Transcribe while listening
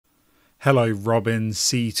Hello Robin,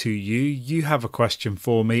 C2U. You have a question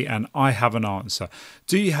for me and I have an answer.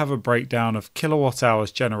 Do you have a breakdown of kilowatt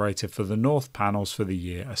hours generated for the north panels for the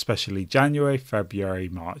year, especially January, February,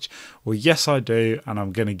 March? Well, yes I do, and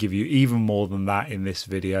I'm going to give you even more than that in this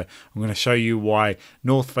video. I'm going to show you why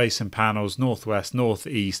north facing panels, northwest,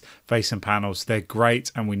 northeast facing panels, they're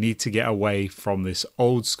great, and we need to get away from this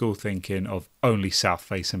old school thinking of only south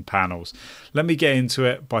facing panels. Let me get into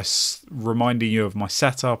it by reminding you of my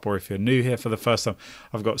setup, or if you're new here for the first time,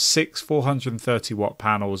 I've got 6 430 watt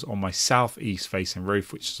panels on my southeast facing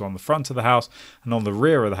roof, which is on the front of the house, and on the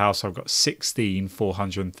rear of the house I've got 16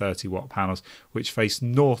 430 watt panels which face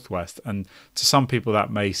northwest. And to some people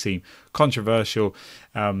that may seem controversial.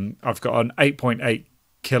 I've got an 8.8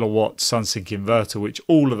 kilowatt Sunsynk inverter, which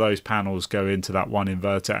all of those panels go into that one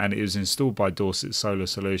inverter, and it was installed by Dorset Solar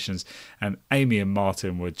Solutions, and Amy and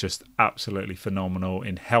Martin were just absolutely phenomenal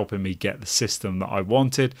in helping me get the system that I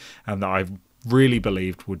wanted and that I really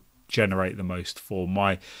believed would generate the most for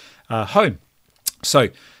my home. So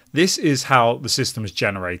this is how the system is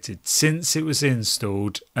generated since it was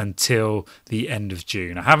installed until the end of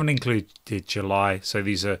June. I haven't included July, so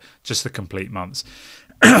these are just the complete months.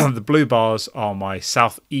 The blue bars are my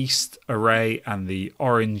southeast array and the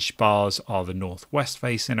orange bars are the northwest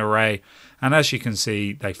facing array, and as you can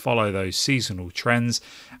see they follow those seasonal trends,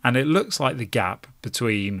 and it looks like the gap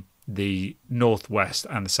between the northwest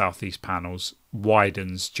and the southeast panels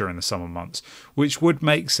widens during the summer months, which would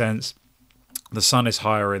make sense. The sun is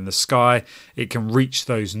higher in the sky, it can reach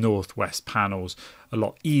those northwest panels a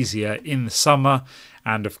lot easier in the summer,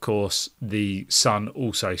 and of course the sun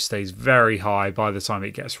also stays very high by the time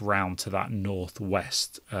it gets round to that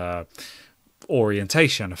northwest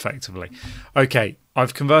orientation effectively. Okay,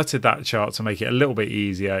 I've converted that chart to make it a little bit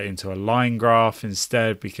easier into a line graph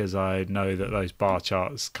instead, because I know that those bar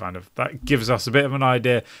charts that gives us a bit of an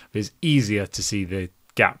idea, but it's easier to see the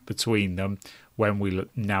gap between them when we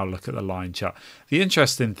now look at the line chart. The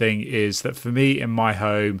interesting thing is that for me in my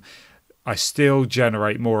home, I still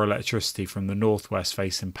generate more electricity from the northwest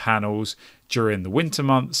facing panels during the winter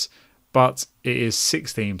months, but it is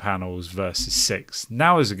 16 panels versus 6.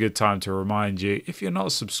 Now is a good time to remind you, if you're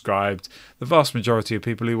not subscribed, the vast majority of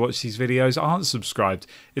people who watch these videos aren't subscribed.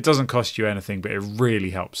 It doesn't cost you anything, but it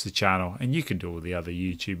really helps the channel, and you can do all the other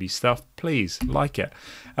YouTubey stuff. Please like it.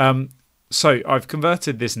 So I've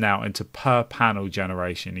converted this now into per panel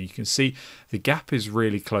generation, and you can see the gap is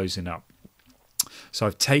really closing up. So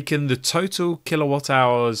I've taken the total kilowatt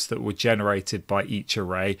hours that were generated by each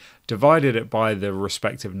array, divided it by the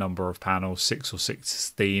respective number of panels, 6 or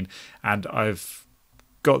 16, and I've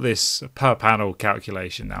got this per panel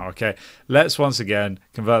calculation now. Okay, let's once again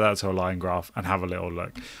convert that to a line graph and have a little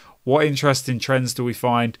look. What interesting trends do we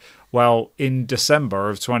find? Well, in December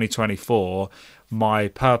of 2024, my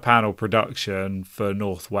per panel production for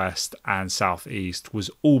northwest and southeast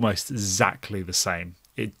was almost exactly the same.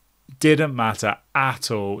 It didn't matter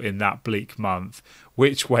at all in that bleak month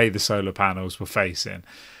which way the solar panels were facing,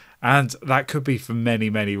 and that could be for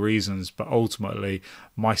many reasons, but ultimately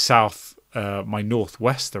my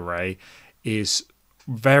northwest array is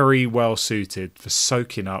very well suited for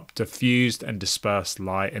soaking up diffused and dispersed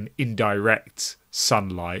light and indirect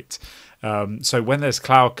sunlight. So when there's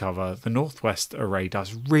cloud cover, the northwest array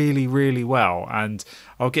does really well, and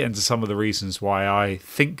I'll get into some of the reasons why I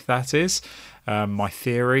think that is my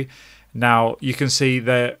theory. Now you can see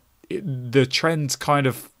that the trend kind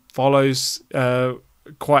of follows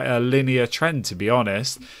quite a linear trend, to be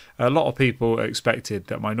honest. A lot of people expected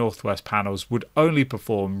that my northwest panels would only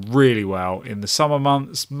perform really well in the summer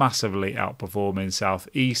months, massively outperforming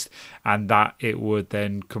southeast, and that it would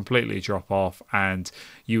then completely drop off, and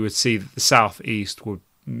you would see that the southeast would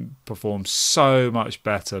perform so much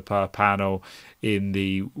better per panel in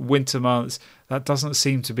the winter months. That doesn't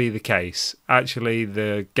seem to be the case. Actually,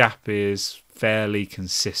 the gap is fairly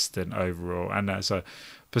consistent overall, and as a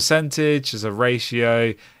percentage, as a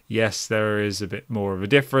ratio, yes, there is a bit more of a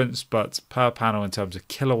difference, but per panel in terms of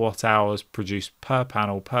kilowatt hours produced per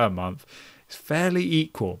panel per month is fairly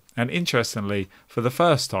equal. And interestingly, for the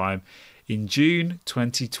first time in June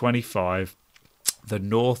 2025, the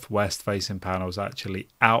northwest facing panels actually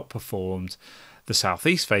outperformed the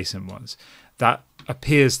southeast facing ones. That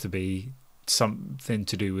appears to be something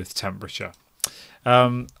to do with temperature.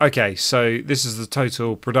 Okay, so this is the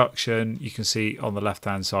total production. You can see on the left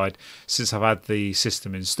hand side, since I've had the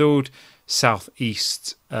system installed,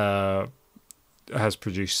 southeast has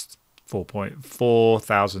produced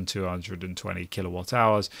 4,220 kilowatt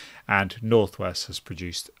hours, and northwest has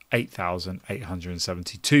produced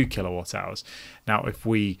 8,872 kilowatt hours. Now if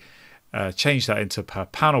we change that into per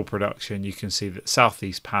panel production, you can see that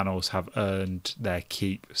Southeast panels have earned their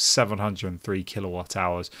keep, 703 kilowatt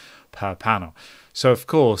hours per panel. So of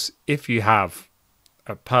course, if you have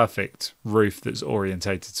a perfect roof that's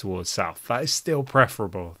orientated towards south, that is still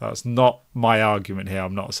preferable. That's not my argument here.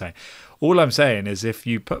 I'm not saying. All I'm saying is if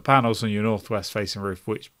you put panels on your northwest facing roof,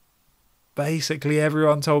 which basically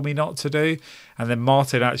everyone told me not to do, and then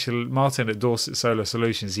Martin at Dorset Solar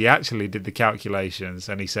Solutions, he actually did the calculations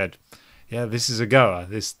and he said, yeah, this is a goer.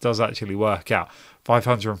 This does actually work out.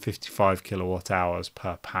 555 kilowatt hours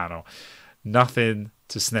per panel. Nothing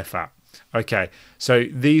to sniff at. Okay, so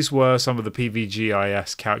these were some of the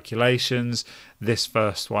PVGIS calculations. This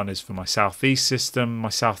first one is for my Southeast system. My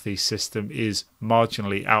Southeast system is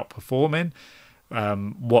marginally outperforming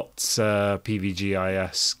what's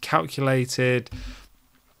PVGIS calculated,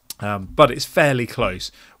 but it's fairly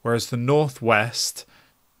close. Whereas the Northwest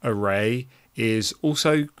array is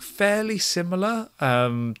also fairly similar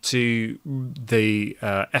to the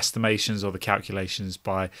estimations or the calculations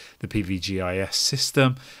by the PVGIS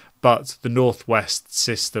system, but the Northwest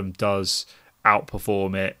system does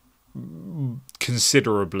outperform it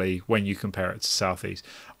considerably when you compare it to Southeast.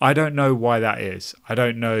 I don't know why that is. I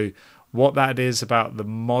don't know what that is about the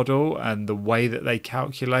model and the way that they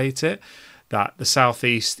calculate it, that the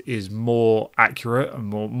Southeast is more accurate and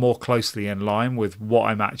more closely in line with what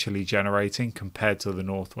I'm actually generating compared to the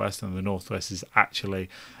Northwest, and the Northwest is actually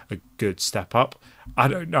a good step up. I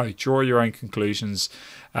don't know. Draw your own conclusions.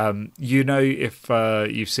 You know, if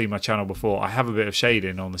you've seen my channel before, I have a bit of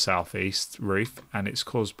shading on the Southeast roof, and it's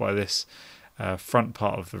caused by this front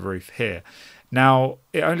part of the roof here. Now,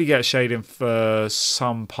 it only gets shading for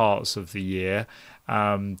some parts of the year,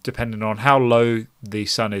 depending on how low the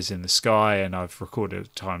sun is in the sky, and I've recorded a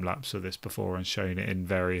time lapse of this before and shown it in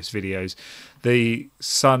various videos. The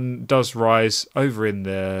sun does rise over in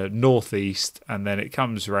the northeast, and then it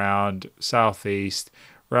comes round southeast,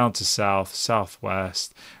 round to south,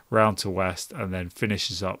 southwest, round to west, and then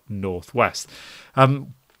finishes up northwest.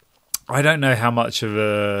 I don't know how much of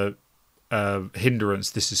a hindrance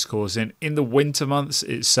this is causing. In the winter months,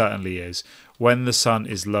 it certainly is, when the sun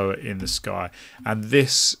is lower in the sky. And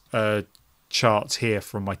this chart here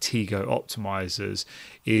from my Tigo optimizers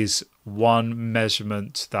is one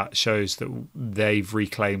measurement that shows that they've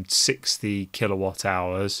reclaimed 60 kilowatt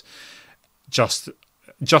hours just in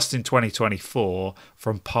 2024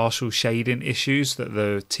 from partial shading issues that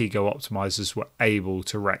the Tigo optimizers were able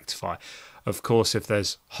to rectify. Of course, if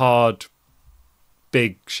there's hard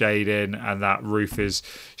big shading and that roof is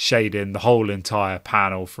shading the whole entire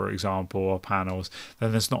panel, for example, or panels,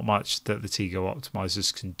 then there's not much that the Tigo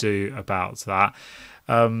optimizers can do about that.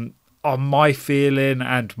 My feeling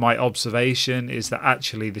and my observation is that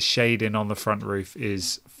actually the shading on the front roof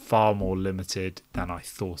is far more limited than I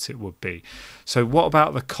thought it would be. So what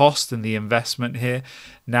about the cost and the investment here?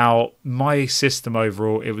 Now, my system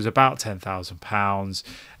overall, it was about £10,000.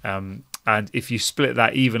 And if you split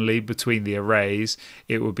that evenly between the arrays,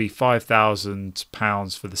 it would be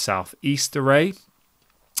 £5,000 for the Southeast array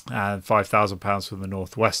and £5,000 for the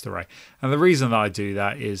Northwest array. And the reason that I do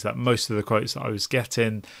that is that most of the quotes that I was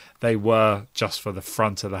getting, they were just for the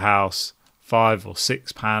front of the house, 5 or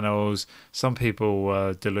 6 panels. Some people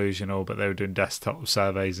were delusional, but they were doing desktop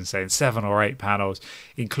surveys and saying 7 or 8 panels,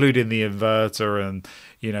 including the inverter and,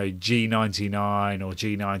 you know, G99 or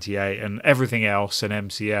G98 and everything else, and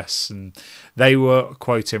MCS, and they were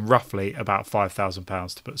quoting roughly about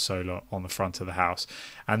 £5,000 to put solar on the front of the house.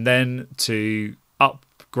 And then to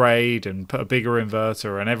upgrade and put a bigger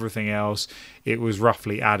inverter and everything else, it was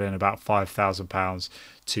roughly adding about £5,000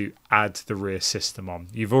 to add the rear system on.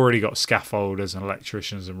 You've already got scaffolders and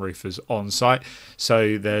electricians and roofers on site,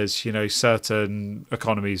 so there's, you know, certain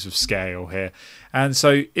economies of scale here. And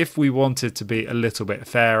so if we wanted to be a little bit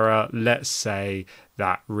fairer, let's say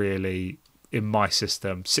that really in my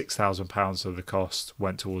system £6,000 of the cost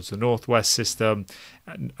went towards the Northwest system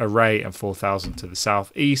array and £4,000 to the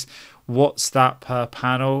Southeast. What's that per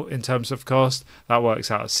panel in terms of cost? That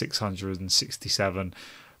works out at £667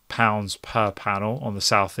 per panel on the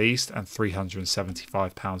Southeast and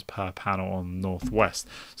 £375 per panel on the Northwest.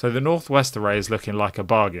 So the Northwest array is looking like a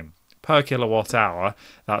bargain. Per kilowatt hour,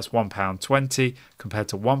 that's £1.20 compared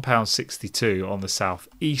to £1.62 on the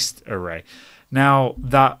Southeast array. Now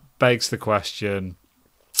that begs the question,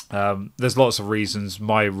 there's lots of reasons.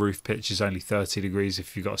 My roof pitch is only 30 degrees.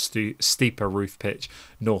 If you've got a steeper roof pitch,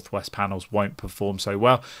 Northwest panels won't perform so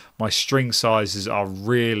well. My string sizes are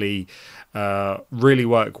really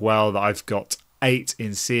work well, that I've got 8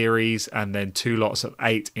 in series and then 2 lots of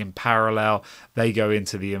 8 in parallel. They go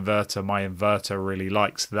into the inverter. My inverter really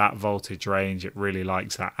likes that voltage range. It really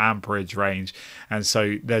likes that amperage range. And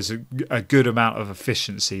so there's a good amount of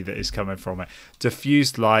efficiency that is coming from it.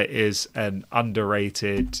 Diffused light is an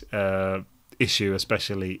underrated issue,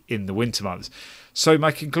 especially in the winter months. So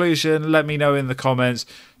my conclusion, let me know in the comments,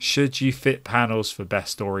 should you fit panels for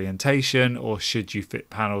best orientation, or should you fit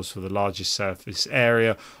panels for the largest surface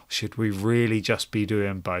area? Should we really just be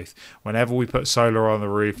doing both? Whenever we put solar on the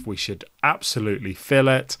roof, we should absolutely fill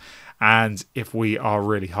it. And if we are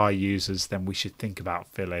really high users, then we should think about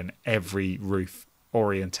filling every roof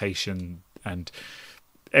orientation and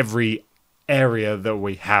every area that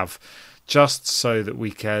we have, just so that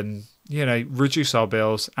we can, you know, reduce our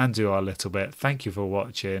bills and do our little bit. Thank you for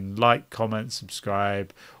watching. Like, comment,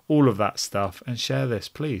 subscribe, all of that stuff, and share this,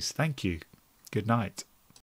 please. Thank you. Good night.